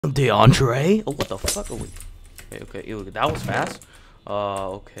DeAndre? Oh, what the fuck are we? Okay, ew, that was fast.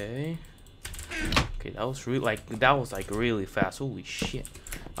 Okay. Okay, that was like really fast. Holy shit.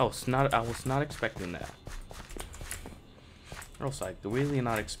 I was not expecting that. I was like really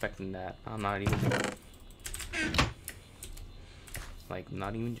not expecting that. I'm not even joking. Like,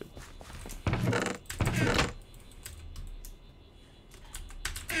 not even joking.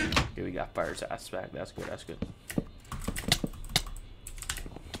 Okay, we got Fire's ass back. That's good, that's good.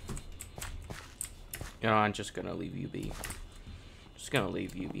 You know, I'm just gonna leave you be. Just gonna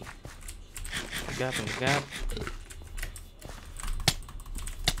leave you be. Gap in the gap.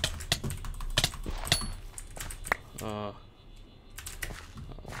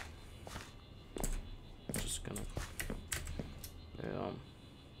 Just gonna.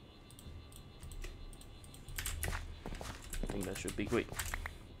 I think that should be great.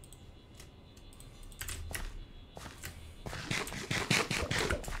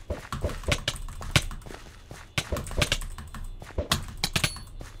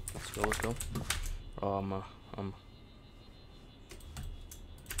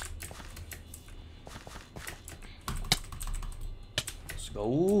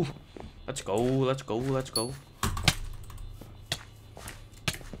 Let's go. Let's go.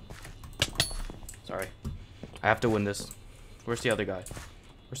 Sorry. I have to win this. Where's the other guy?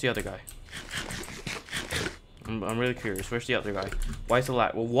 I'm really curious. Where's the other guy? Why is the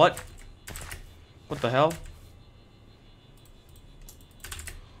lag? Well, what? What the hell?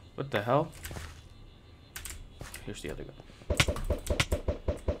 What the hell? Here's the other guy.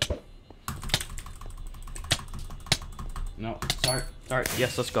 No, sorry.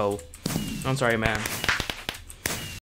 Yes, let's go. I'm sorry, man.